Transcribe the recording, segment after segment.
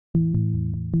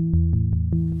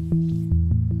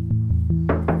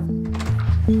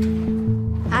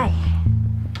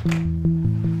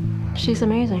She's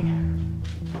amazing.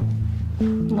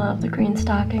 Love the green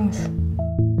stockings.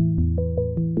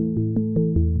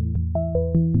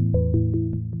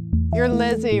 You're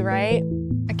Lizzie, right?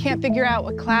 I can't figure out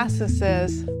what class this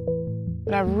is,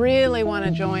 but I really want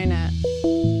to join it.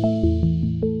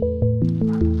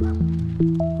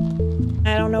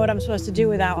 I don't know what I'm supposed to do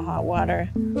without hot water.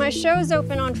 My show's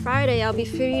open on Friday. I'll be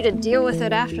free to deal with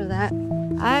it after that.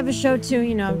 I have a show too,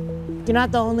 you know. You're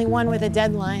not the only one with a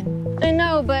deadline. I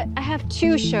know, but I have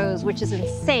 2 shows, which is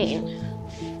insane.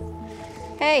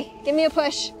 Hey, give me a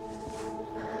push.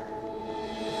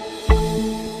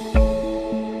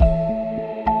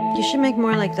 You should make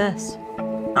more like this.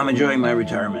 I'm enjoying my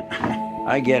retirement.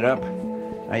 I get up,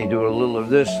 I do a little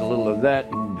of this, a little of that,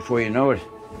 and before you know it,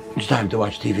 it's time to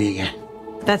watch TV again.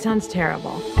 That sounds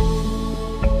terrible.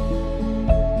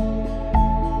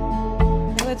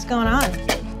 What's going on?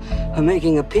 I'm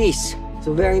making a piece. It's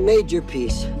a very major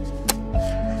piece.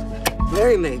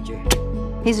 Very major.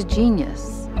 He's a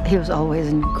genius. He was always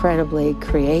incredibly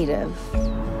creative.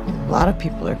 A lot of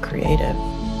people are creative.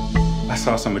 I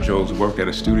saw some of Joe's work at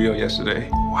a studio yesterday.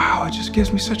 Wow, it just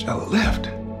gives me such a lift.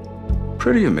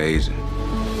 Pretty amazing.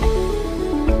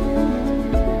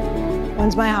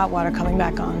 When's my hot water coming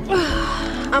back on?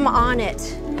 I'm on it.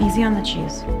 Easy on the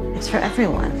cheese. It's for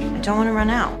everyone. I don't want to run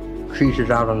out. Cheese is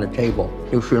out on the table.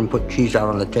 You shouldn't put cheese out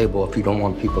on the table if you don't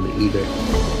want people to eat it.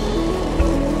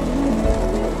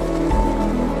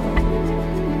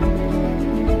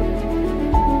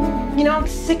 You know, I'm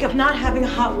sick of not having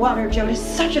hot water, Joe. It's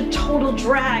such a total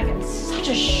drag and such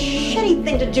a shitty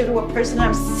thing to do to a person.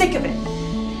 I'm sick of it.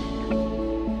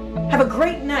 Have a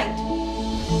great night.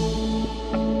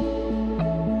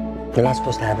 You're not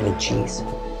supposed to have any cheese.